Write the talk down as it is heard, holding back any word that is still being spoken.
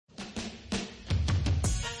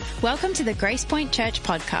Welcome to the Grace Point Church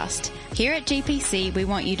podcast. Here at GPC, we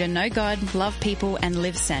want you to know God, love people, and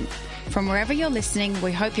live sent. From wherever you're listening,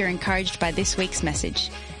 we hope you're encouraged by this week's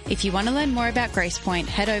message. If you want to learn more about Grace Point,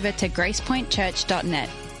 head over to gracepointchurch.net.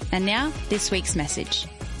 And now, this week's message.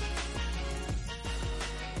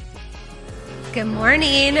 Good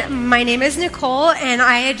morning. My name is Nicole, and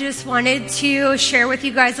I just wanted to share with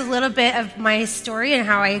you guys a little bit of my story and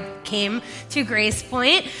how I came to Grace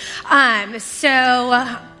Point.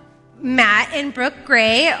 Matt and Brooke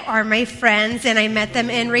Gray are my friends, and I met them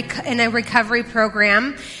in a recovery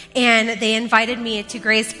program, and they invited me to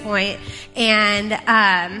Grace Point. And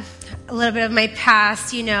a little bit of my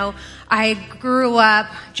past, I grew up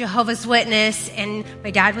Jehovah's Witness, and my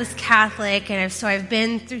dad was Catholic, and so I've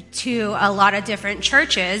been to a lot of different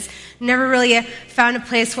churches. Never really found a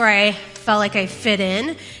place where I felt like I fit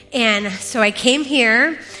in, and so I came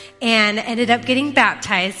here and ended up getting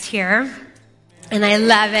baptized here. And I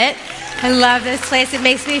love it. I love this place. It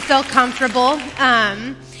makes me feel comfortable.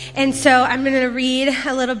 And so I'm going to read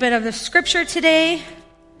a little bit of the scripture today.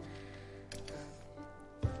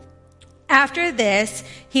 After this,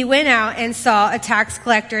 he went out and saw a tax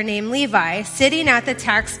collector named Levi sitting at the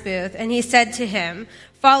tax booth, and he said to him,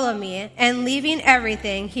 "Follow me." And leaving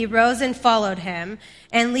everything, he rose and followed him.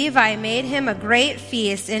 And Levi made him a great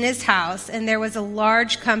feast in his house, and there was a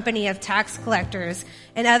large company of tax collectors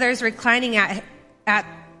and others reclining at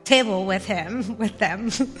table with them.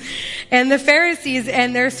 And the Pharisees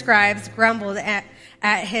and their scribes grumbled at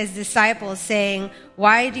his disciples, saying,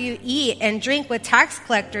 "Why do you eat and drink with tax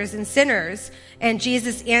collectors and sinners?" And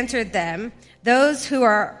Jesus answered them, "Those who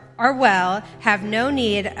are well have no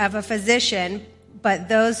need of a physician, but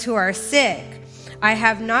those who are sick. I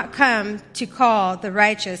have not come to call the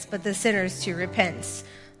righteous, but the sinners to repentance."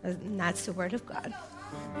 And that's the word of God.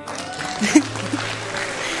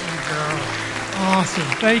 Awesome.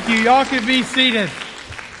 Thank you. Y'all can be seated.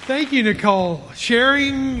 Thank you, Nicole.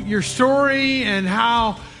 Sharing your story and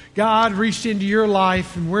how God reached into your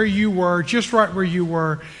life and where you were, just right where you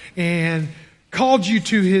were, and called you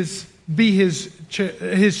to be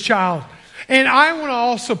his child. And I want to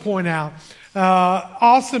also point out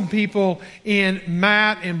awesome people in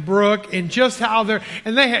Matt and Brooke, and just how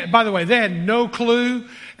by the way, they had no clue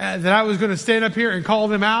that I was going to stand up here and call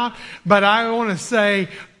them out. But I want to say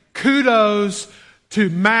kudos to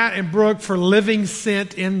Matt and Brooke for living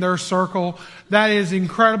sent in their circle. That is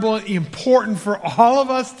incredible, important for all of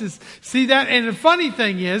us to see that. And the funny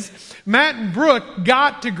thing is, Matt and Brooke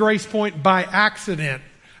got to Grace Point by accident.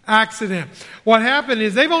 What happened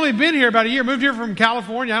is they've only been here about a year, moved here from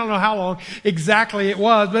California. I don't know how long exactly it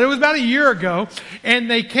was, but it was about a year ago.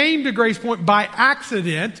 And they came to Grace Point by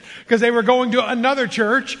accident because they were going to another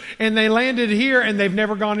church, and they landed here, and they've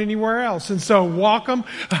never gone anywhere else. And so welcome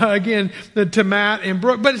again to Matt and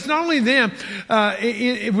Brooke. But it's not only them,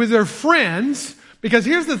 with their friends, because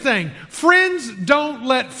here's the thing. Friends don't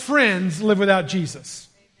let friends live without Jesus.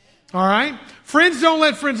 All right? Friends don't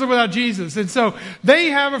let friends live without Jesus. And so they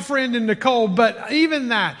have a friend in Nicole, but even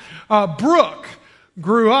that, Brooke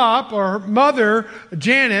grew up, or her mother,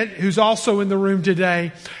 Janet, who's also in the room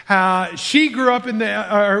today, she grew up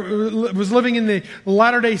was living in the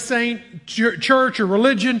Latter-day Saint church or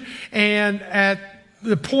religion, and at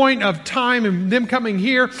the point of time and them coming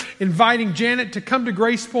here, inviting Janet to come to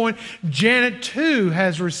Grace Point, Janet too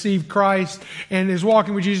has received Christ and is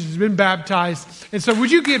walking with Jesus, has been baptized. And so would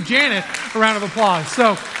you give Janet a round of applause?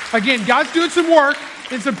 So again, God's doing some work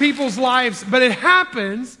in some people's lives, but it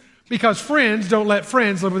happens because friends don't let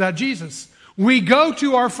friends live without Jesus. We go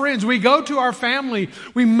to our friends, we go to our family,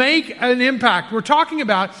 we make an impact. We're talking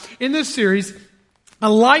about, in this series, a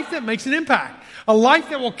life that makes an impact, a life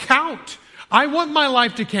that will count. I want my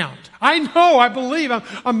life to count. I believe,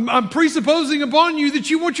 I'm presupposing upon you that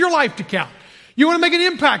you want your life to count. You want to make an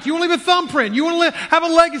impact. You want to leave a thumbprint. You want to have a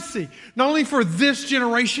legacy, not only for this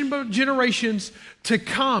generation, but generations to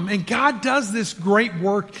come. And God does this great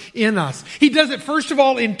work in us. He does it, first of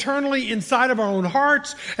all, internally inside of our own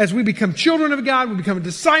hearts. As we become children of God, we become a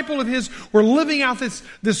disciple of His. We're living out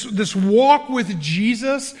this walk with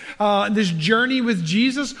Jesus, this journey with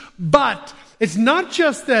Jesus. But it's not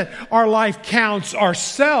just that our life counts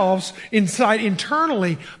ourselves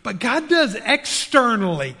internally, but God does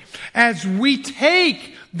externally as we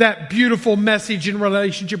take that beautiful message in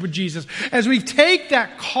relationship with Jesus. As we take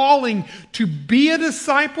that calling to be a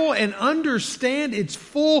disciple and understand its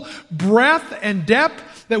full breadth and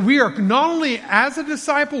depth, that we are not only as a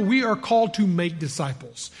disciple, we are called to make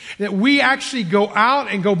disciples. That we actually go out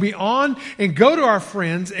and go beyond and go to our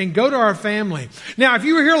friends and go to our family. Now, if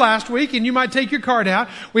you were here last week, and you might take your card out,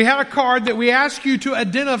 we had a card that we asked you to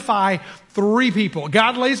identify 3 people.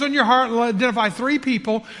 God lays on your heart, identify 3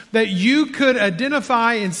 people that you could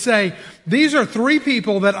identify and say, these are 3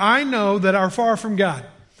 people that I know that are far from God.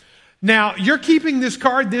 Now, you're keeping this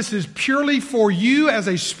card. This is purely for you as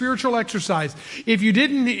a spiritual exercise. If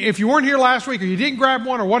you weren't here last week or you didn't grab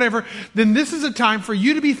one or whatever, then this is a time for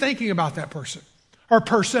you to be thinking about that person or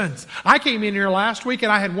persons. I came in here last week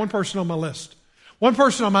and I had one person on my list. One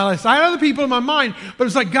person on my list. I had other people in my mind, but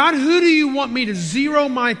it's like, God, who do you want me to zero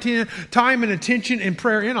my time and attention and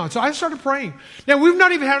prayer in on? So I started praying. Now, we've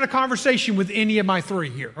not even had a conversation with any of my 3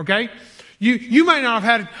 here, okay? You might not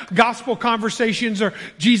have had gospel conversations or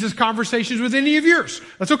Jesus conversations with any of yours.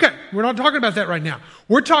 That's okay. We're not talking about that right now.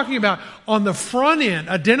 We're talking about on the front end,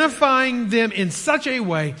 identifying them in such a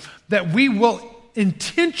way that we will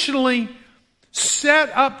intentionally set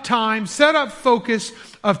up time, set up focus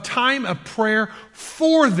of time of prayer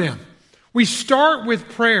for them. We start with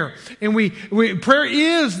prayer, and prayer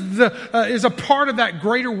is a part of that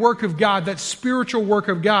greater work of God, that spiritual work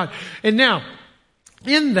of God. And now,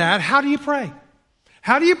 in that, how do you pray?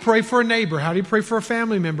 How do you pray for a neighbor? How do you pray for a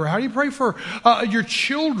family member? How do you pray for your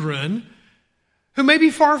children who may be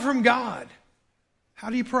far from God? How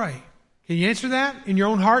do you pray? Can you answer that in your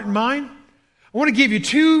own heart and mind? I want to give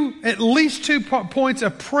you at least two points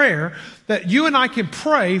of prayer that you and I can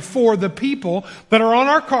pray for the people that are on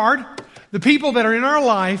our card, the people that are in our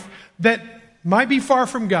life that might be far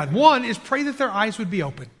from God. One is pray that their eyes would be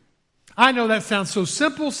open. I know that sounds so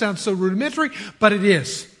simple, sounds so rudimentary, but it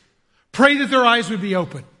is. Pray that their eyes would be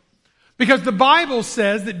open. Because the Bible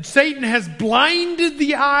says that Satan has blinded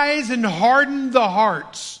the eyes and hardened the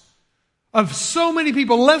hearts of so many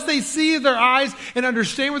people, lest they see with their eyes and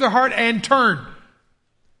understand with their heart and turn.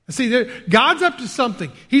 See, God's up to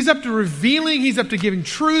something. He's up to revealing. He's up to giving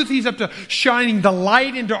truth. He's up to shining the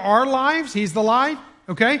light into our lives. He's the light,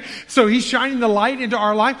 okay? So He's shining the light into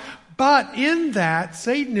our life. But in that,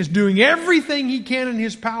 Satan is doing everything he can in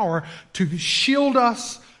his power to shield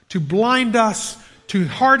us, to blind us, to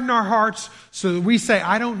harden our hearts so that we say,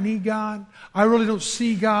 I don't need God. I really don't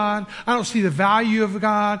see God. I don't see the value of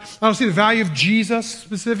God. I don't see the value of Jesus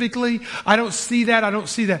specifically. I don't see that. I don't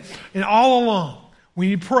see that. And all along, we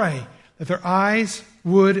need to pray that their eyes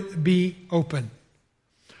would be open.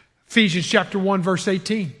 Ephesians chapter 1, verse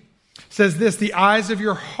 18 says this, the eyes of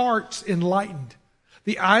your hearts enlightened.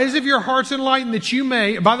 The eyes of your hearts enlightened that you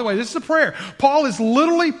may, by the way, this is a prayer. Paul is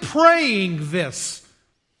literally praying this.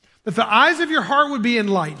 That the eyes of your heart would be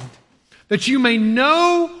enlightened. That you may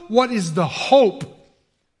know what is the hope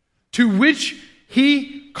to which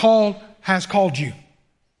He has called you.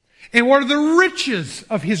 And what are the riches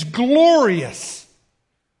of His glorious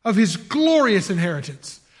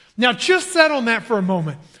inheritance. Now just set on that for a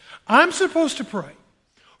moment. I'm supposed to pray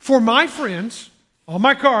for my friends on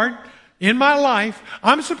my card, in my life.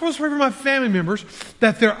 I'm supposed to pray for my family members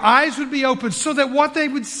that their eyes would be open so that what they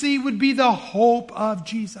would see would be the hope of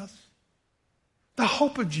Jesus. The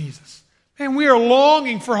hope of Jesus. Man, we are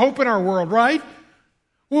longing for hope in our world, right?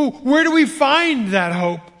 Well, where do we find that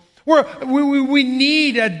hope? We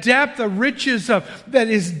need a depth, a riches that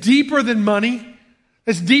is deeper than money,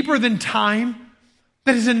 that's deeper than time,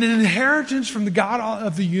 that is an inheritance from the God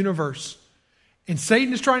of the universe. And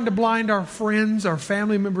Satan is trying to blind our friends, our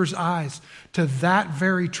family members' eyes to that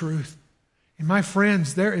very truth. And my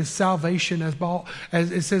friends, there is salvation,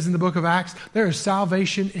 as it says in the book of Acts, there is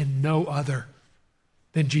salvation in no other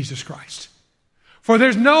than Jesus Christ. For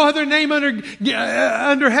there's no other name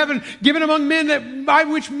under heaven given among men by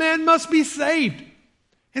which men must be saved.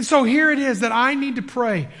 And so here it is that I need to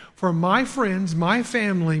pray for my friends, my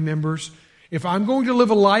family members. If I'm going to live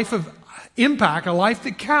a life of impact, a life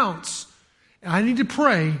that counts, I need to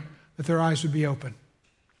pray that their eyes would be open.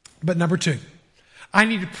 But number 2, I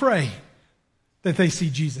need to pray that they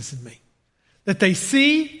see Jesus in me. That they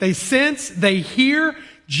see, they sense, they hear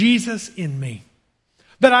Jesus in me.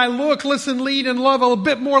 That I look, listen, lead, and love a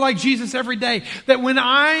bit more like Jesus every day. That when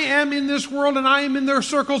I am in this world and I am in their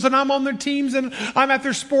circles and I'm on their teams and I'm at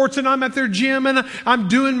their sports and I'm at their gym and I'm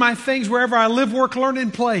doing my things wherever I live, work, learn,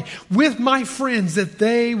 and play with my friends, that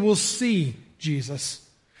they will see Jesus.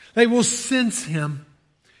 They will sense Him,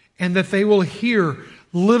 and that they will hear,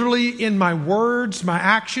 literally in my words, my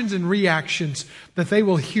actions and reactions, that they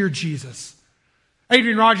will hear Jesus.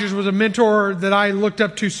 Adrian Rogers was a mentor that I looked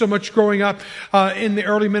up to so much growing up in the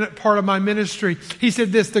early part of my ministry. He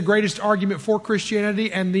said this, the greatest argument for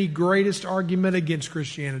Christianity and the greatest argument against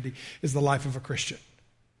Christianity is the life of a Christian.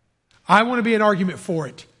 I want to be an argument for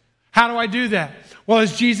it. How do I do that? Well,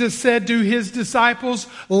 as Jesus said to His disciples,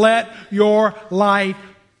 let your light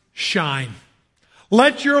shine.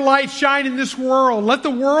 Let your light shine in this world. Let the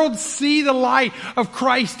world see the light of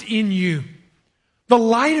Christ in you. The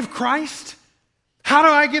light of Christ? How do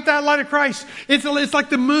I get that light of Christ? It's like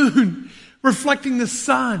the moon reflecting the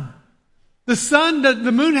sun.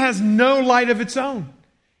 The moon has no light of its own.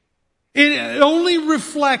 It only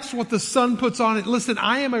reflects what the sun puts on it. Listen,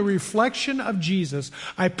 I am a reflection of Jesus.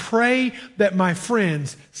 I pray that my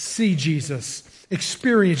friends see Jesus,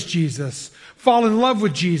 experience Jesus, fall in love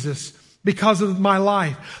with Jesus because of my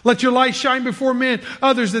life. Let your light shine before men,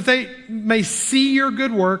 others, that they may see your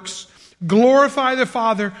good works, glorify the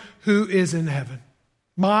Father who is in heaven.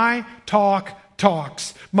 My talk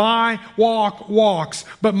talks. My walk walks.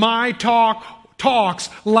 But my talk talks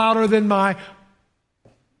louder than my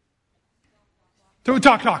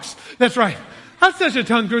talks. That's right. That's such a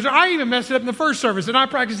tongue twister. I even messed it up in the first service, and I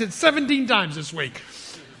practiced it 17 times this week.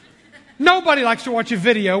 Nobody likes to watch a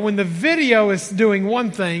video when the video is doing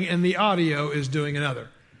one thing and the audio is doing another.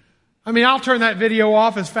 I mean, I'll turn that video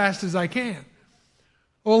off as fast as I can.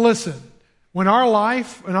 Well, listen, when our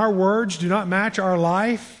life and our words do not match our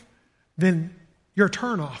life, then you're a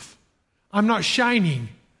turnoff. I'm not shining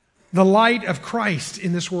the light of Christ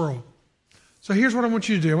in this world. So here's what I want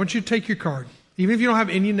you to do. I want you to take your card, even if you don't have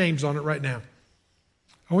any names on it right now.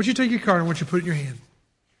 I want you to take your card and I want you to put it in your hand.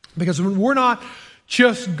 Because when we're not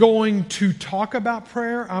just going to talk about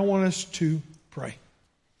prayer, I want us to pray.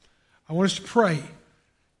 I want us to pray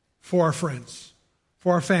for our friends,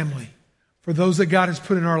 for our family, for those that God has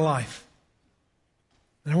put in our life.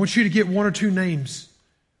 And I want you to get one or two names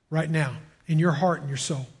right now in your heart and your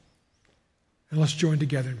soul. And let's join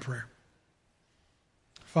together in prayer.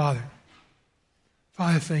 Father,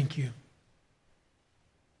 thank you.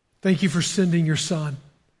 Thank you for sending your Son.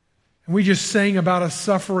 And we just sang about a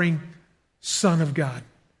suffering Son of God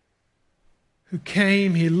who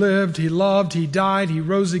came, He lived, He loved, He died, He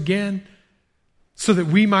rose again so that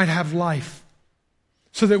we might have life,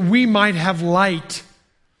 so that we might have light,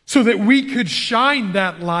 so that we could shine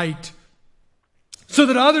that light, so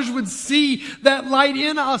that others would see that light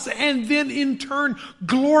in us and then in turn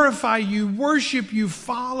glorify you, worship you,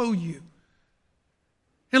 follow you.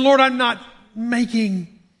 And Lord, I'm not making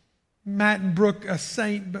Matt and Brooke a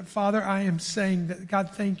saint, but Father, I am saying that, God,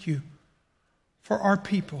 thank you for our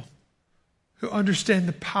people who understand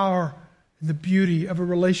the power and the beauty of a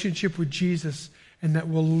relationship with Jesus and that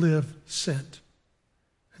will live sent.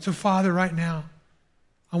 And so, Father, right now,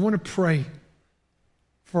 I want to pray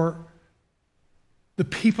for the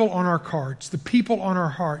people on our cards, the people on our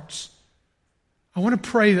hearts. I want to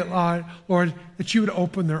pray that, Lord, that you would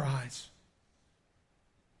open their eyes.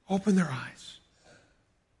 Open their eyes.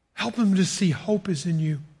 Help them to see hope is in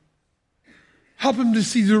you. Help them to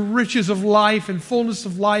see the riches of life and fullness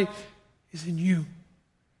of life is in you.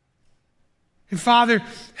 And Father,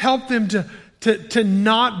 help them to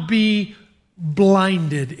not be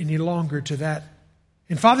blinded any longer to that.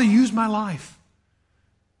 And Father, use my life.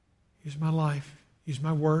 Use my life. Use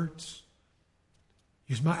my words.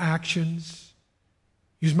 Use my actions.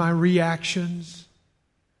 Use my reactions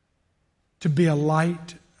to be a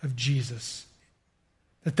light of Jesus.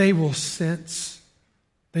 That they will sense,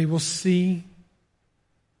 they will see,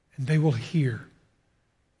 and they will hear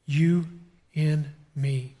you in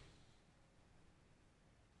me.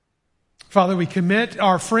 Father, we commit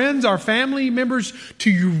our friends, our family members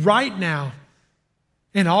to you right now.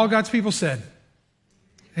 And all God's people said,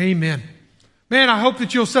 amen. Man, I hope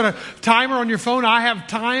that you'll set a timer on your phone. I have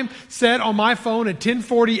time set on my phone at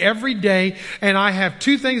 10:40 every day, and I have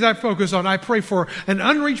two things I focus on. I pray for an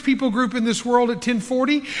unreached people group in this world at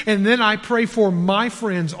 10:40, and then I pray for my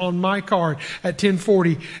friends on my card at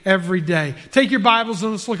 10:40 every day. Take your Bibles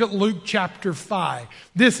and let's look at Luke chapter 5.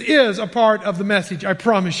 This is a part of the message, I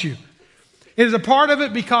promise you. It is a part of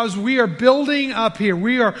it because we are building up here.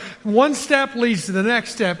 We are one step leads to the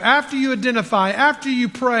next step. After you identify, after you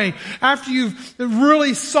pray, after you've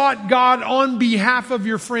really sought God on behalf of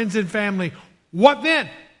your friends and family, what then?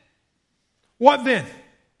 What then?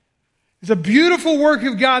 It's a beautiful work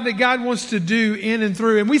of God that God wants to do in and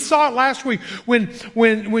through. And we saw it last week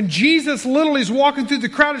when Jesus literally is walking through the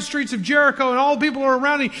crowded streets of Jericho and all the people are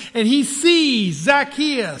around him and he sees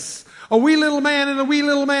Zacchaeus. A wee little man, and a wee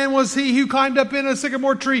little man was he who climbed up in a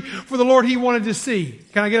sycamore tree for the Lord he wanted to see.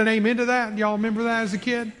 Can I get an amen to that? Y'all remember that as a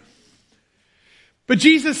kid? But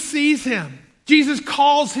Jesus sees him. Jesus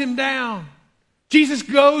calls him down. Jesus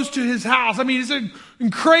goes to his house. I mean, it's a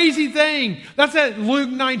crazy thing. That's at Luke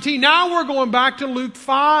 19. Now we're going back to Luke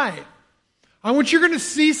 5. I want you going to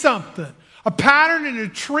see something. A pattern and a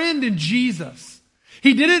trend in Jesus.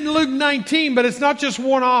 He did it in Luke 19, but it's not just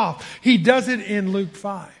one off. He does it in Luke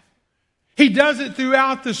 5. He does it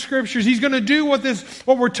throughout the scriptures. He's going to do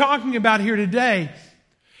what we're talking about here today.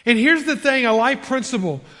 And here's the thing, a life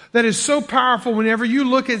principle that is so powerful whenever you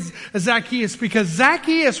look at Zacchaeus, because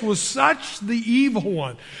Zacchaeus was such the evil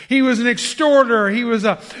one. He was an extorter. He was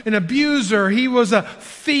an abuser. He was a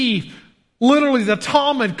thief. Literally, the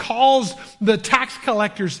Talmud calls the tax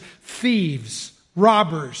collectors thieves,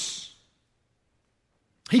 robbers.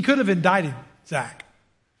 He could have indicted Zach,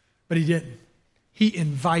 but he didn't. He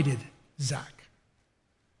invited Zach.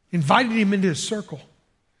 Invited him into his circle.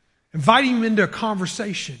 Invited him into a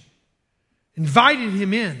conversation. Invited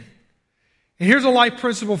him in. And here's a life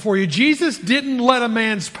principle for you. Jesus didn't let a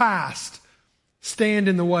man's past stand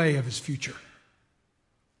in the way of his future.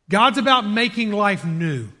 God's about making life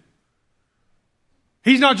new.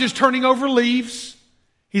 He's not just turning over leaves.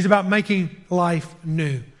 He's about making life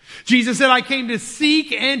new. Jesus said, I came to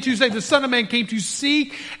seek and to save. The Son of Man came to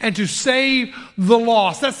seek and to save the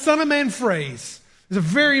lost. That Son of Man phrase is a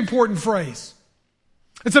very important phrase.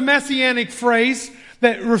 It's a messianic phrase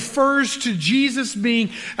that refers to Jesus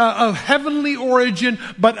being of heavenly origin,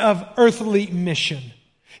 but of earthly mission.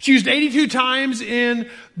 It's used 82 times in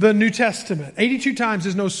the New Testament. 82 times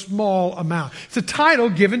is no small amount. It's a title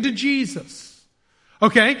given to Jesus.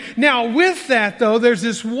 Okay, now with that though, there's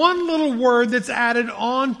this one little word that's added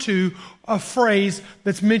onto a phrase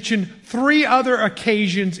that's mentioned 3 other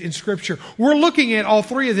occasions in Scripture. We're looking at all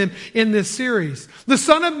 3 of them in this series. The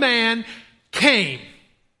Son of Man came.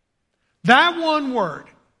 That one word,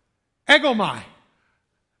 egomai.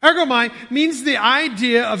 Egomai means the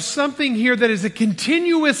idea of something here that is a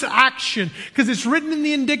continuous action, because it's written in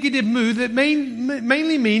the indicative mood that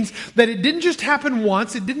mainly means that it didn't just happen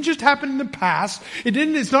once, it didn't just happen in the past,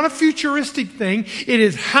 it's not a futuristic thing, it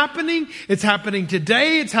is happening, it's happening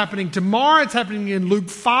today, it's happening tomorrow, it's happening in Luke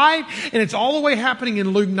 5, and it's all the way happening in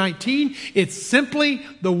Luke 19. It's simply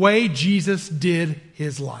the way Jesus did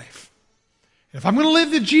his life. If I'm going to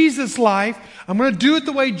live the Jesus life, I'm going to do it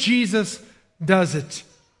the way Jesus does it.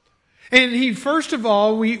 And he, first of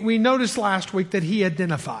all, we noticed last week that he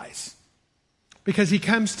identifies. Because he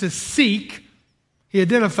comes to seek, he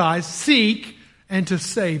identifies, seek, and to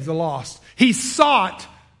save the lost. He sought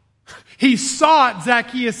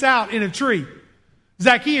Zacchaeus out in a tree.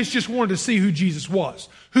 Zacchaeus just wanted to see who Jesus was,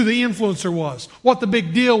 who the influencer was, what the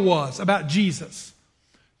big deal was about Jesus.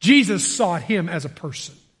 Jesus sought him as a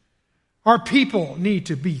person. Our people need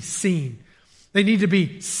to be seen. They need to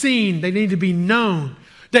be seen. They need to be known.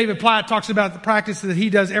 David Platt talks about the practice that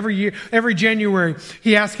he does every year, every January.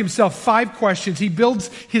 He asks himself 5 questions. He builds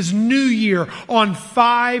his new year on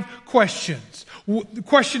 5 questions.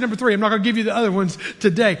 Question number 3, I'm not going to give you the other ones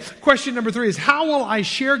today. Question number 3 is, how will I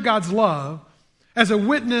share God's love as a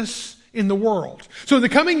witness in the world? So in the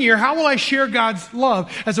coming year, how will I share God's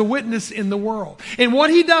love as a witness in the world? And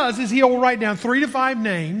what he does is he will write down 3 to 5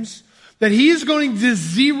 names that he is going to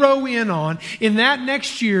zero in on in that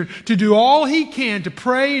next year to do all he can to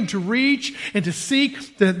pray and to reach and to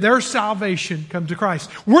seek that their salvation come to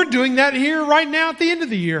Christ. We're doing that here right now at the end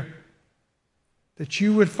of the year. That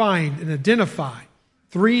you would find and identify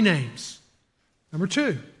 3 names. Number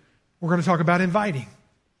 2, we're going to talk about inviting.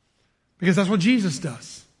 Because that's what Jesus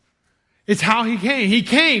does. It's how he came. He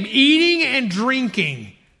came eating and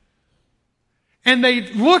drinking. And they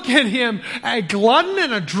look at him, a glutton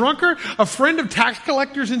and a drunkard, a friend of tax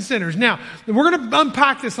collectors and sinners. Now, we're going to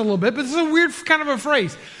unpack this a little bit, but this is a weird kind of a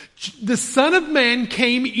phrase. The Son of Man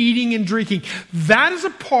came eating and drinking. That is a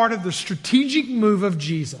part of the strategic move of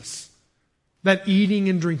Jesus. That eating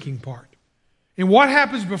and drinking part. And what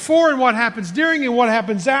happens before and what happens during and what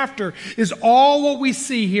happens after is all what we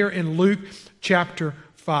see here in Luke chapter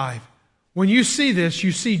 5. When you see this,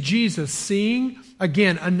 you see Jesus seeing,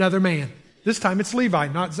 again, another man. This time it's Levi,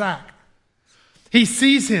 not Zach. He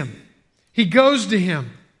sees him. He goes to him.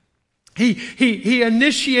 He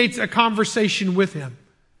initiates a conversation with him.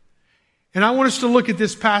 And I want us to look at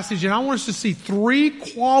this passage and I want us to see 3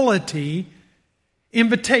 quality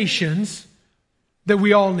invitations that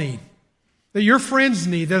we all need. That your friends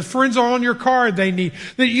need, that friends are on your card they need,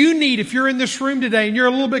 that you need if you're in this room today and you're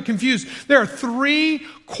a little bit confused. There are 3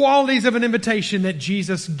 qualities of an invitation that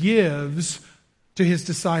Jesus gives to his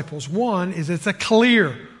disciples. One is it's a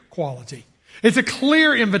clear quality. It's a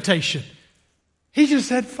clear invitation. He just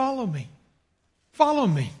said, follow me. Follow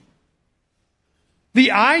me.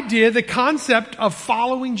 The idea, the concept of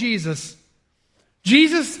following Jesus.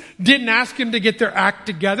 Jesus didn't ask him to get their act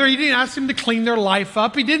together. He didn't ask them to clean their life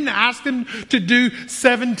up. He didn't ask them to do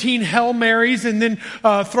 17 Hail Marys and then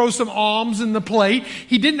throw some alms in the plate.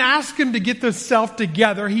 He didn't ask him to get themselves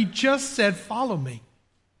together. He just said, follow me.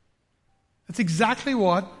 That's exactly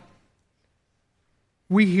what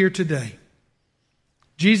we hear today.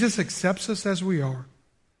 Jesus accepts us as we are,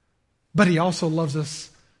 but he also loves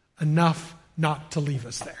us enough not to leave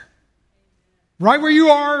us there. Right where you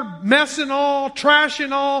are, mess and all, trash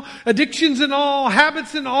and all, addictions and all,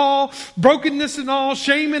 habits and all, brokenness and all,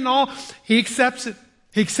 shame and all, he accepts it.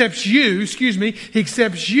 He accepts you, he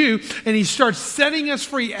accepts you, and he starts setting us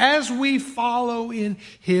free as we follow in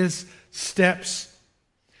his steps.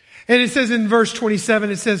 And it says in verse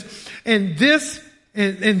 27, it says, and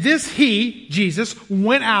this he, Jesus,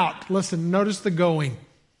 went out. Listen, notice the going.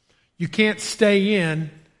 You can't stay in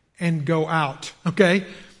and go out, okay?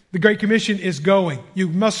 The Great Commission is going. You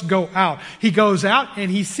must go out. He goes out and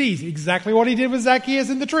he sees exactly what he did with Zacchaeus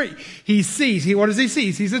in the tree. He sees. What does he see?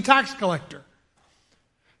 He sees a tax collector.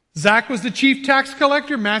 Zach was the chief tax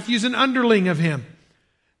collector. Matthew's an underling of him.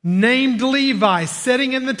 Named Levi,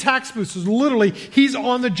 sitting in the tax booth. So literally, he's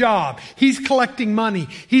on the job. He's collecting money.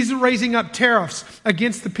 He's raising up tariffs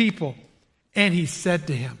against the people. And he said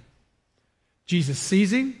to him, Jesus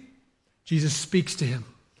sees him. Jesus speaks to him.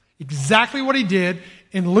 Exactly what he did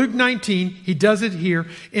in Luke 19, he does it here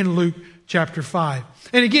in Luke chapter 5.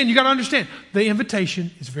 And again, you got to understand, the invitation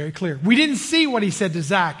is very clear. We didn't see what he said to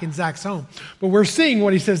Zach in Zach's home, but we're seeing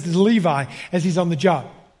what he says to Levi as he's on the job.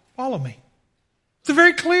 Follow me. It's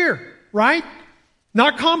very clear, right?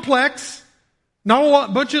 Not complex. Not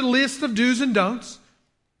a bunch of lists of do's and don'ts.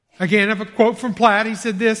 Again, I have a quote from Platt. He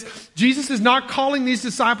said this, Jesus is not calling these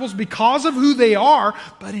disciples because of who they are,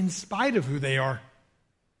 but in spite of who they are.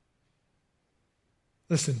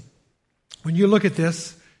 Listen, when you look at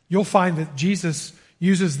this, you'll find that Jesus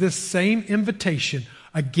uses this same invitation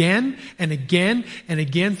again and again and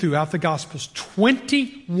again throughout the Gospels,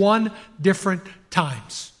 21 different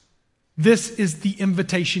times. This is the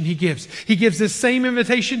invitation he gives. He gives this same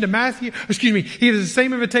invitation to Matthew, he gives the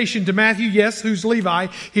same invitation to Matthew, yes, who's Levi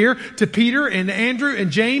here, to Peter and Andrew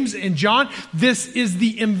and James and John. This is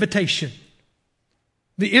the invitation.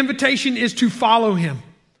 The invitation is to follow him.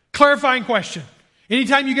 Clarifying question.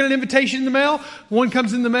 Anytime you get an invitation in the mail, one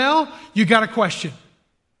comes in the mail, you got a question.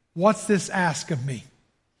 What's this ask of me?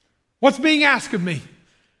 What's being asked of me?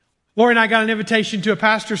 Lori and I got an invitation to a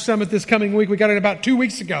pastor summit this coming week. We got it about 2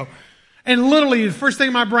 weeks ago. And literally the first thing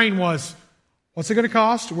in my brain was, what's it going to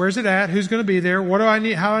cost? Where's it at? Who's going to be there? What do I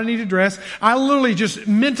need? How do I need to dress? I literally just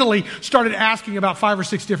mentally started asking about 5 or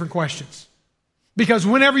 6 different questions. Because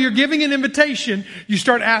whenever you're giving an invitation, you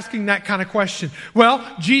start asking that kind of question. Well,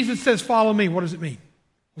 Jesus says, follow me. What does it mean?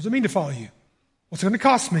 What does it mean to follow you? What's it going to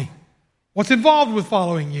cost me? What's involved with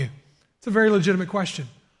following you? It's a very legitimate question.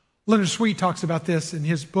 Leonard Sweet talks about this in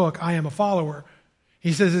his book, I Am a Follower.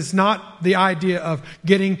 He says it's not the idea of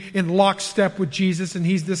getting in lockstep with Jesus and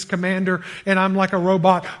he's this commander and I'm like a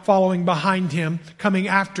robot following behind him, coming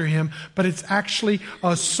after him, but it's actually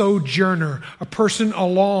a sojourner, a person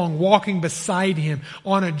along, walking beside him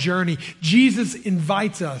on a journey. Jesus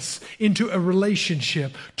invites us into a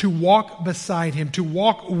relationship to walk beside him, to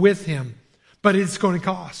walk with him, but it's going to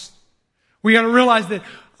cost. We got to realize that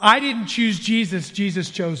I didn't choose Jesus, Jesus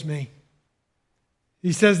chose me.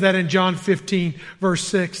 He says that in John 15, verse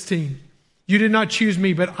 16. You did not choose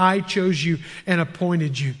me, but I chose you and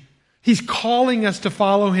appointed you. He's calling us to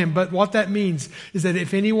follow him, but what that means is that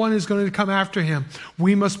if anyone is going to come after him,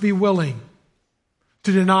 we must be willing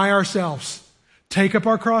to deny ourselves, take up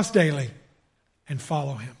our cross daily, and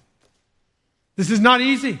follow him. This is not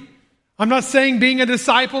easy. I'm not saying being a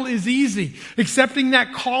disciple is easy. Accepting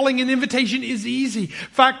that calling and invitation is easy. In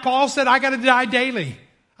fact, Paul said, I got to die daily.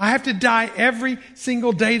 I have to die every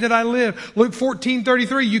single day that I live. Luke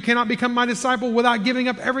 14:33, you cannot become my disciple without giving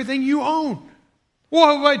up everything you own.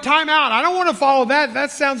 Well, wait, time out. I don't want to follow that. That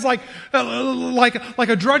sounds like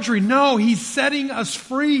a drudgery. No, he's setting us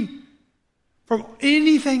free from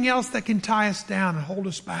anything else that can tie us down and hold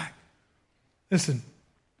us back. Listen,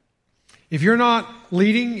 if you're not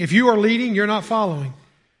leading, if you are leading, you're not following.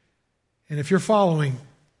 And if you're following,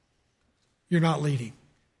 you're not leading.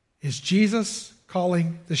 Is Jesus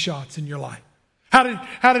calling the shots in your life? How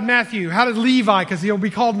did Levi, because he'll be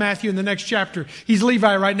called Matthew in the next chapter. He's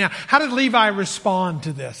Levi right now. How did Levi respond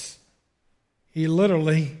to this? He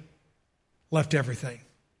literally left everything.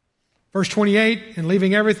 Verse 28, and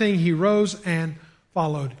leaving everything, he rose and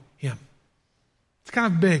followed him. It's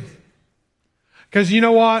kind of big. Because you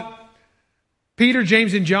know what? Peter,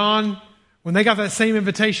 James, and John, when they got that same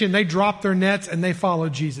invitation, they dropped their nets and they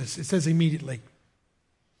followed Jesus. It says immediately.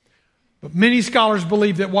 But many scholars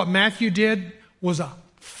believe that what Matthew did was a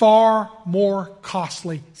far more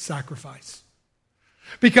costly sacrifice.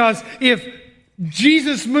 Because if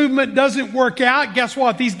Jesus' movement doesn't work out, guess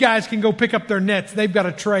what? These guys can go pick up their nets. They've got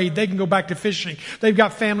a trade. They can go back to fishing. They've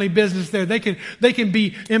got family business there. They can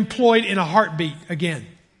be employed in a heartbeat again.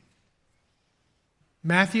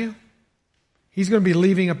 Matthew, he's going to be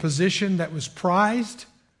leaving a position that was prized,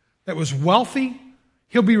 that was wealthy.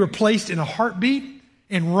 He'll be replaced in a heartbeat,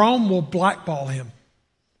 and Rome will blackball him.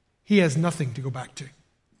 He has nothing to go back to.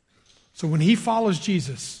 So when he follows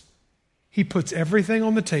Jesus, he puts everything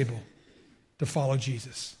on the table to follow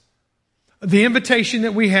Jesus. The invitation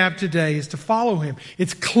that we have today is to follow him.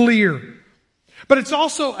 It's clear. But it's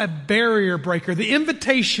also a barrier breaker. The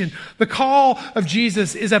invitation, the call of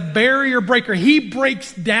Jesus is a barrier breaker. He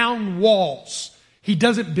breaks down walls. He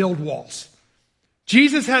doesn't build walls.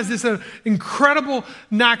 Jesus has this incredible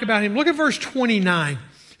knack about him. Look at verse 29.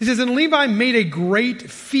 He says, and Levi made a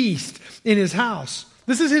great feast in his house.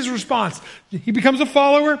 This is his response. He becomes a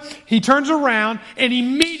follower. He turns around and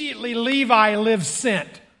immediately Levi lives sent.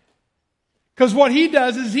 Because what he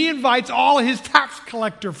does is he invites all of his tax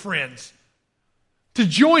collector friends to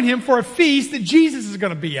join him for a feast that Jesus is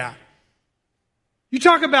going to be at. You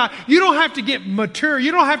talk about, you don't have to get mature.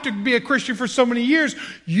 You don't have to be a Christian for so many years.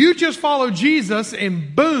 You just follow Jesus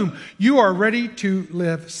and boom, you are ready to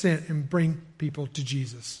live sent and bring people to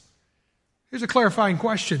Jesus. Here's a clarifying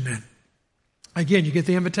question then. Again, you get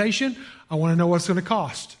the invitation. I want to know what it's going to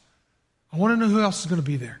cost. I want to know who else is going to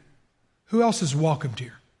be there. Who else is welcomed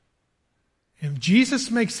here? And Jesus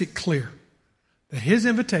makes it clear that his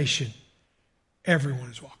invitation, everyone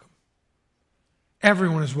is welcome.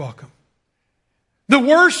 Everyone is welcome. The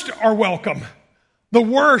worst are welcome. The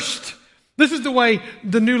worst. This is the way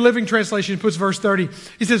the New Living Translation puts verse 30.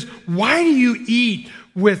 He says, why do you eat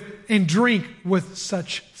with and drink with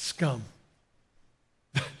such scum?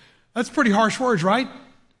 That's pretty harsh words, right?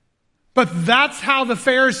 But that's how the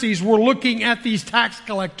Pharisees were looking at these tax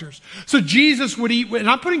collectors. So Jesus would eat with, and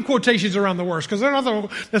I'm putting quotations around the worst because they're not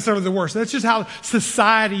necessarily the worst. That's just how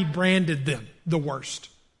society branded them, the worst.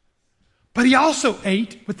 But he also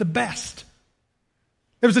ate with the best.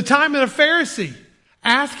 There was a time that a Pharisee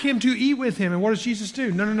asked him to eat with him. And what does Jesus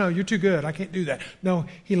do? No, you're too good. I can't do that. No,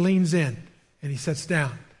 he leans in and he sits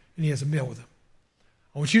down and he has a meal with him.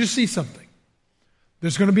 I want you to see something.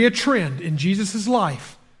 There's going to be a trend in Jesus'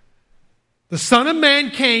 life. The Son of Man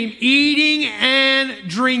came eating and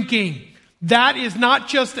drinking. That is not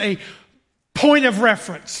just a point of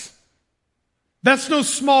reference. That's no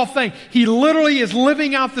small thing. He literally is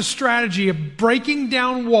living out the strategy of breaking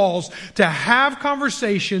down walls to have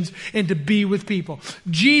conversations and to be with people.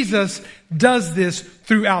 Jesus does this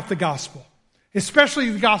throughout the gospel, especially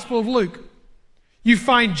the Gospel of Luke. You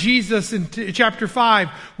find Jesus in chapter 5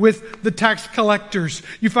 with the tax collectors.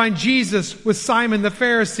 You find Jesus with Simon the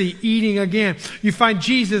Pharisee eating again. You find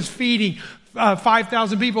Jesus feeding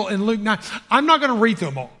 5,000 people in Luke 9. I'm not going to read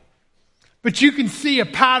them all. But you can see a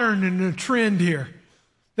pattern and a trend here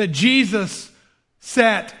that Jesus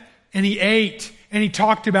sat and he ate and he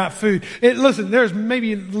talked about food. Listen, there's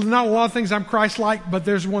maybe not a lot of things I'm Christ-like, but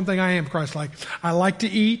there's one thing I am Christ-like. I like to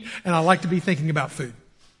eat and I like to be thinking about food.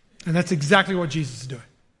 And that's exactly what Jesus is doing.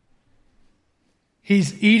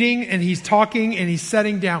 He's eating and he's talking and he's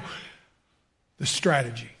setting down the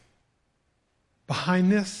strategy.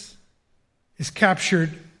 Behind this is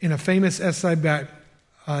captured in a famous essay by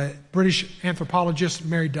British anthropologist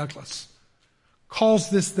Mary Douglas.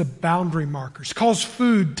 Calls this the boundary markers. Calls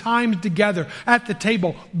food, time together at the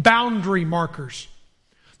table, boundary markers.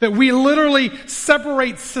 That we literally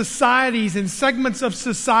separate societies and segments of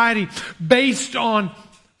society based on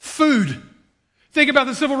food. Think about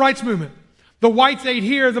the civil rights movement. The whites ate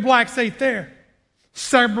here, the blacks ate there.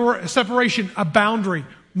 Separation, a boundary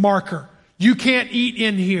marker. You can't eat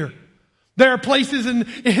in here. There are places in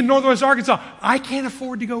Northwest Arkansas I can't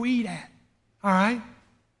afford to go eat at. All right?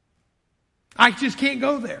 I just can't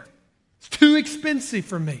go there. It's too expensive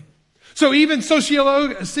for me. So even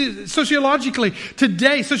sociologically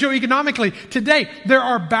today, socioeconomically today, there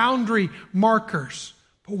are boundary markers.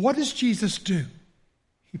 But what does Jesus do?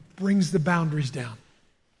 He brings the boundaries down.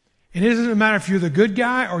 And it doesn't matter if you're the good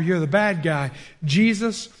guy or you're the bad guy.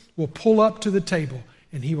 Jesus will pull up to the table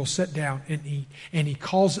and he will sit down and eat. And he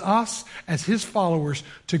calls us as his followers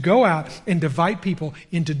to go out and invite people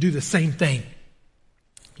in to do the same thing.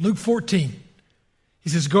 Luke 14. He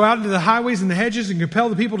says, go out into the highways and the hedges and compel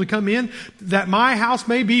the people to come in that my house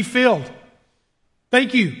may be filled.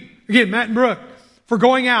 Thank you. Again, Matt and Brooke, for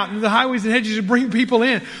going out into the highways and hedges to bring people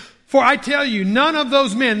in. For I tell you, none of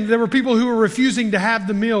those men, there were people who were refusing to have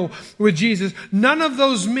the meal with Jesus, none of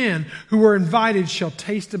those men who were invited shall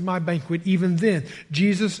taste of my banquet. Even then,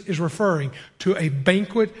 Jesus is referring to a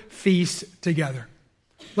banquet feast together.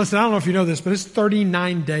 Listen, I don't know if you know this, but it's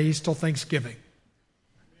 39 days till Thanksgiving.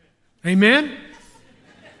 Amen?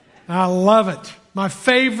 I love it. My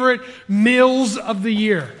favorite meals of the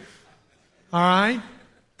year. All right?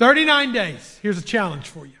 39 days. Here's a challenge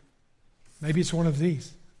for you. Maybe it's one of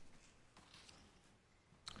these.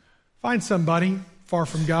 Find somebody far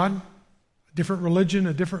from God, a different religion,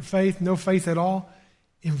 a different faith, no faith at all.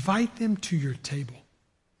 Invite them to your table.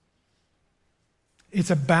 It's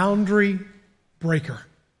a boundary breaker.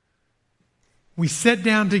 We sit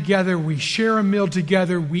down together, we share a meal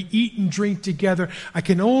together, we eat and drink together. I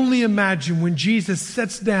can only imagine when Jesus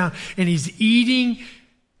sits down and he's eating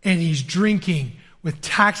and he's drinking with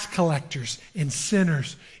tax collectors and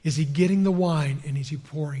sinners. Is he getting the wine and is he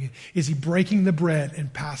pouring it? Is he breaking the bread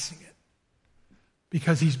and passing it?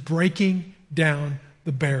 Because he's breaking down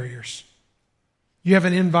the barriers. You have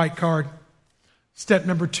an invite card. Step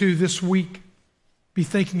number 2 this week, be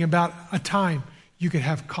thinking about a time you could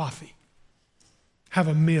have coffee, have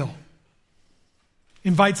a meal.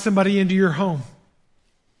 Invite somebody into your home.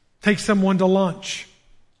 Take someone to lunch.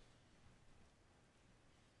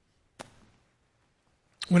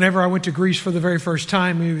 Whenever I went to Greece for the very first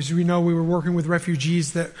time, we were working with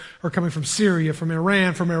refugees that are coming from Syria, from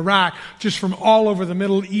Iran, from Iraq, just from all over the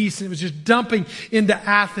Middle East. And it was just dumping into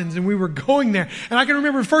Athens, and we were going there. And I can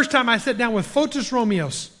remember the first time I sat down with Fotis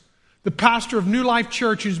Romeos, the pastor of New Life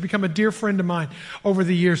Church, who's become a dear friend of mine over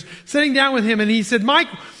the years, sitting down with him, and he said, Mike,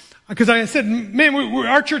 because I said, man,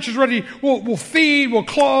 our church is ready. We'll feed, we'll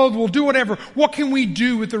clothe, we'll do whatever. What can we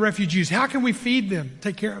do with the refugees? How can we feed them,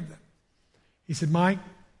 take care of them? He said, Mike,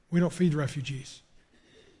 we don't feed refugees.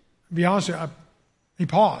 To be honest with you, he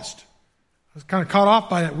paused. I was kind of caught off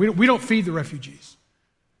by that. We don't feed the refugees.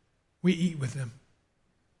 We eat with them.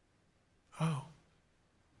 Oh,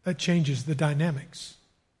 that changes the dynamics.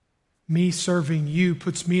 Me serving you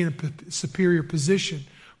puts me in a superior position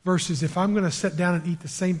versus if I'm going to sit down and eat the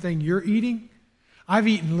same thing you're eating. I've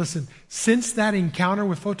eaten, listen, since that encounter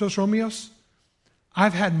with Fotis Romeos,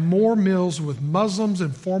 I've had more meals with Muslims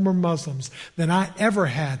and former Muslims than I ever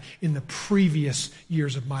had in the previous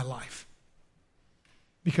years of my life.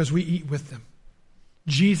 Because we eat with them.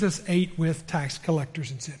 Jesus ate with tax collectors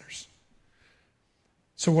and sinners.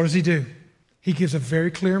 So what does he do? He gives a very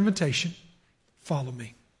clear invitation. Follow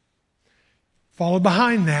me. Follow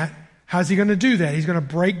behind that. How's he going to do that? He's going to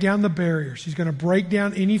break down the barriers. He's going to break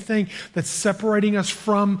down anything that's separating us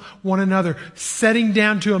from one another. Setting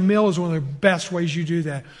down to a meal is one of the best ways you do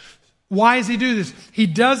that. Why does he do this? He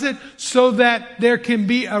does it so that there can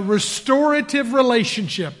be a restorative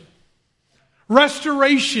relationship.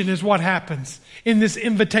 Restoration is what happens in this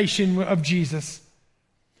invitation of Jesus.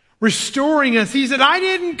 Restoring us. He said, I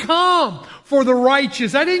didn't come for the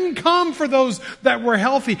righteous. I didn't come for those that were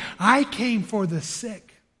healthy. I came for the sick.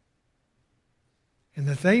 And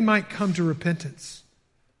that they might come to repentance.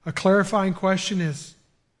 A clarifying question is,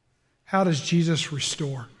 how does Jesus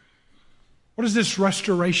restore? What does this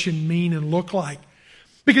restoration mean and look like?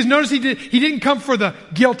 Because notice he didn't come for the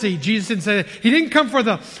guilty. Jesus didn't say that. He didn't come for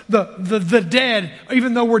the dead,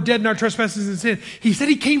 even though we're dead in our trespasses and sin. He said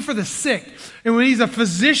he came for the sick. And when he's a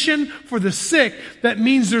physician for the sick, that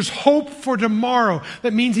means there's hope for tomorrow.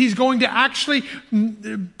 That means he's going to actually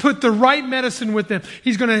put the right medicine with them.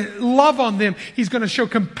 He's going to love on them. He's going to show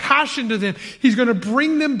compassion to them. He's going to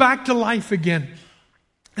bring them back to life again.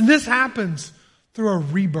 And this happens through a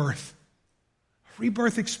rebirth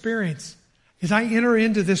experience. As I enter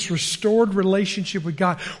into this restored relationship with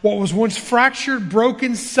God, what was once fractured,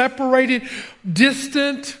 broken, separated,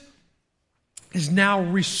 distant, is now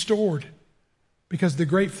restored because the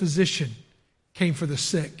great physician came for the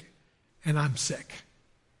sick, and I'm sick.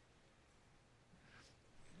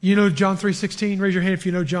 You know John 3:16? Raise your hand if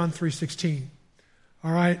you know John 3:16.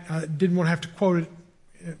 All right? I didn't want to have to quote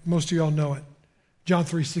it. Most of y'all know it. John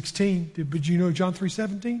 3:16. But you know John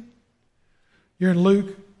 3:17? You're in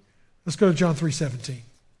Luke. Let's go to John 3:17.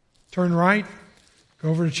 Turn right. Go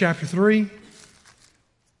over to chapter 3.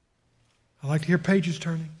 I like to hear pages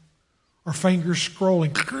turning or fingers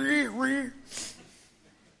scrolling.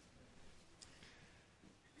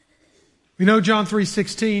 We know John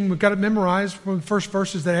 3:16. We've got it memorized. One of the first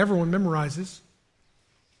verses that everyone memorizes.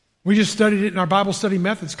 We just studied it in our Bible study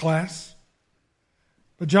methods class.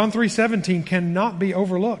 But John 3:17 cannot be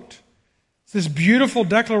overlooked. It's this beautiful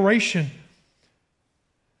declaration.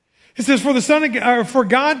 It says, for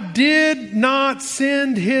God did not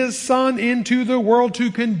send his Son into the world to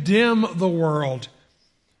condemn the world,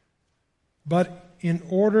 but in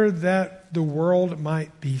order that the world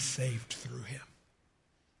might be saved through him.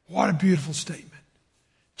 What a beautiful statement.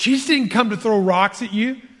 Jesus didn't come to throw rocks at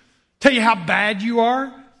you, tell you how bad you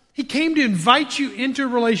are. He came to invite you into a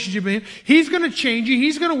relationship with Him. He's going to change you.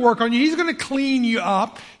 He's going to work on you. He's going to clean you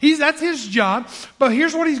up. That's His job. But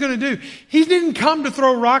here's what He's going to do. He didn't come to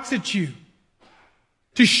throw rocks at you,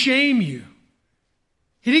 to shame you.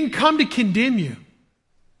 He didn't come to condemn you.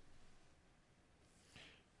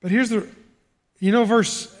 But here's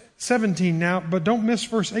verse 17 now, but don't miss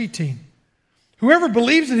verse 18. Whoever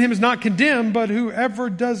believes in Him is not condemned, but whoever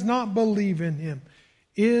does not believe in Him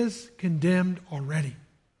is condemned already.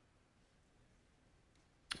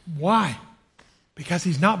 Why? Because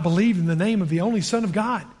he's not believed in the name of the only Son of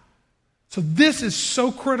God. So this is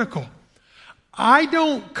so critical. I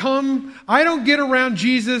don't get around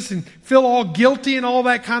Jesus and feel all guilty and all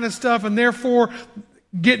that kind of stuff and therefore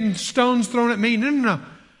getting stones thrown at me. No.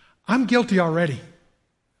 I'm guilty already.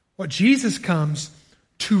 What Jesus comes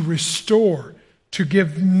to restore, to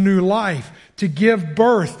give new life, to give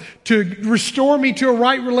birth, to restore me to a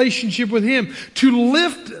right relationship with Him, to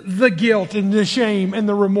lift the guilt and the shame and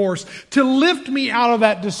the remorse, to lift me out of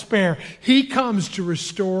that despair. He comes to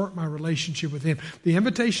restore my relationship with Him. The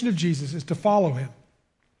invitation of Jesus is to follow Him,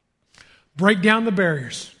 break down the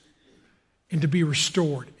barriers, and to be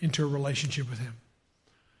restored into a relationship with Him.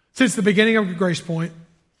 Since the beginning of Grace Point,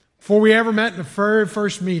 before we ever met in the very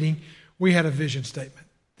first meeting, we had a vision statement.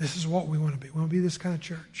 This is what we want to be. We want to be this kind of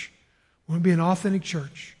church. We want to be an authentic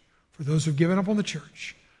church for those who've given up on the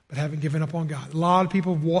church but haven't given up on God. A lot of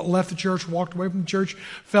people left the church, walked away from the church,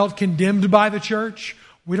 felt condemned by the church.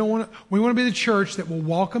 We want to be the church that will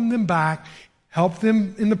welcome them back, help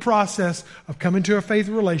them in the process of coming to a faith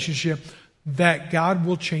relationship, that God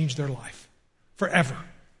will change their life forever.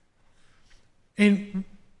 And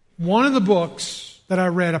one of the books that I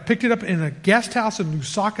read, I picked it up in a guest house in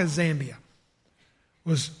Lusaka, Zambia,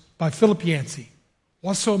 was by Philip Yancey.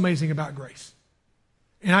 What's so amazing about grace?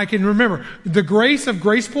 And I can remember, the grace of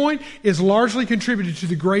Grace Point is largely contributed to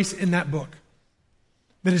the grace in that book,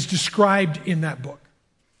 that is described in that book.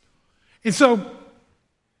 And so,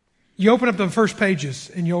 you open up the first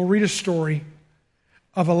pages and you'll read a story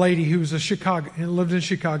of a lady who was lived in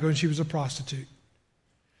Chicago, and she was a prostitute.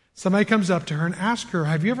 Somebody comes up to her and asks her,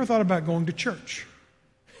 have you ever thought about going to church?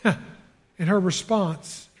 And her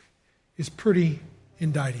response is pretty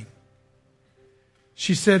indicting.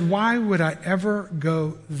 She said, why would I ever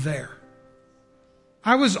go there?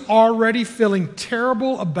 I was already feeling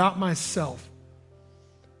terrible about myself.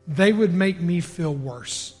 They would make me feel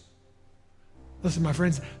worse. Listen, my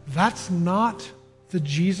friends, that's not the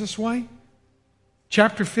Jesus way.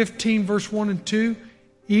 Chapter 15, verse 1 and 2,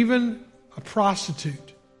 even a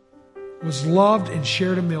prostitute was loved and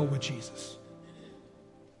shared a meal with Jesus.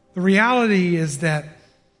 The reality is that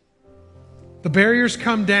the barriers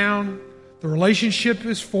come down, the relationship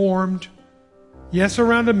is formed, yes,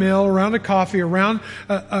 around a meal, around a coffee, around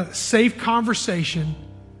a safe conversation,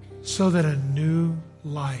 so that a new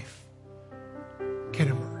life can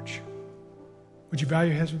emerge. Would you bow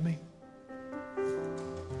your heads with me?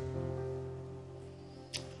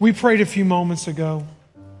 We prayed a few moments ago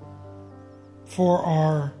for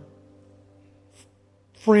our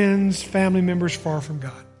friends, family members far from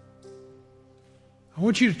God. I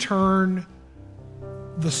want you to turn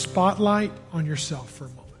the spotlight on yourself for a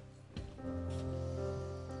moment.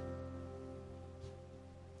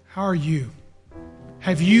 How are you?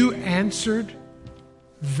 Have you answered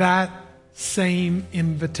that same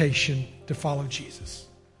invitation to follow Jesus?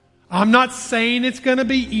 I'm not saying it's going to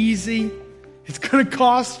be easy. It's going to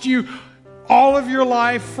cost you all of your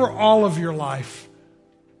life for all of your life.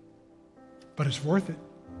 But it's worth it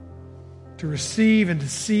to receive and to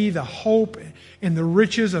see the hope and the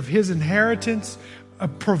riches of His inheritance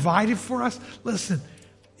provided for us. Listen,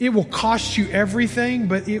 it will cost you everything,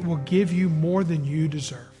 but it will give you more than you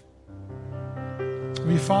deserve.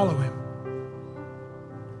 Will you follow Him?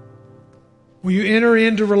 Will you enter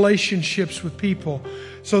into relationships with people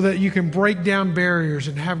so that you can break down barriers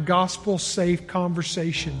and have gospel-safe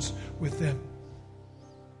conversations with them?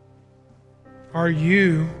 Are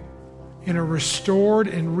you in a restored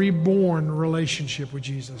and reborn relationship with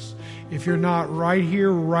Jesus? If you're not, right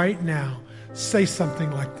here, right now, say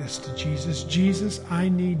something like this to Jesus. Jesus, I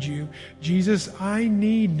need you. Jesus, I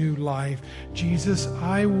need new life. Jesus,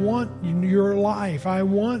 I want your life. I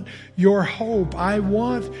want your hope. I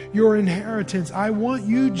want your inheritance. I want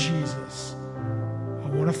you, Jesus. I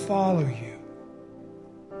want to follow you.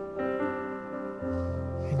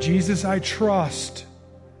 And Jesus, I trust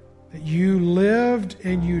that you lived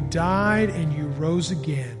and you died and you rose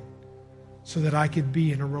again so that I could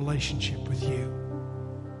be in a relationship with you.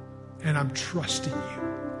 And I'm trusting you.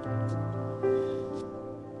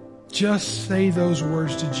 Just say those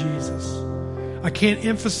words to Jesus. I can't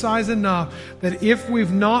emphasize enough that if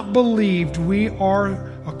we've not believed, we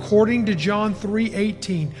are, according to John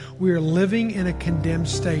 3:18, we are living in a condemned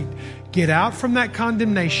state. Get out from that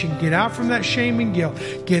condemnation. Get out from that shame and guilt.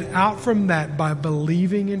 Get out from that by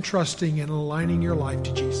believing and trusting and aligning your life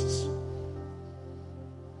to Jesus.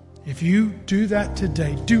 If you do that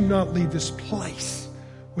today, do not leave this place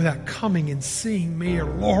without coming and seeing me or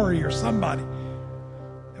Lori or somebody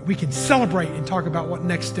that we can celebrate and talk about what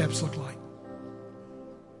next steps look like.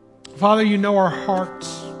 Father, you know our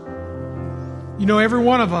hearts. You know every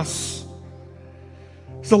one of us.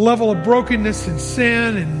 It's a level of brokenness and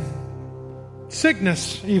sin and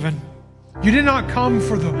sickness even. You did not come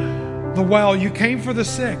for the well. You came for the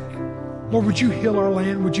sick. Lord, would you heal our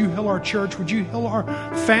land? Would you heal our church? Would you heal our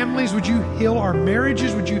families? Would you heal our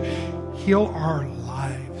marriages? Would you heal our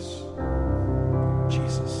lives?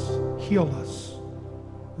 Jesus, heal us.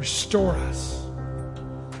 Restore us.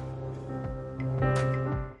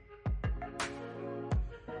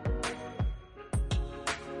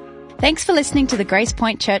 Thanks for listening to the Grace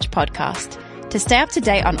Point Church podcast. To stay up to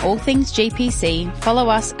date on all things GPC, follow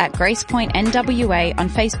us at Grace Point NWA on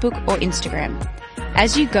Facebook or Instagram.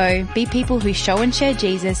 As you go, be people who show and share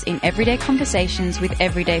Jesus in everyday conversations with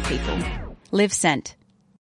everyday people. Live sent.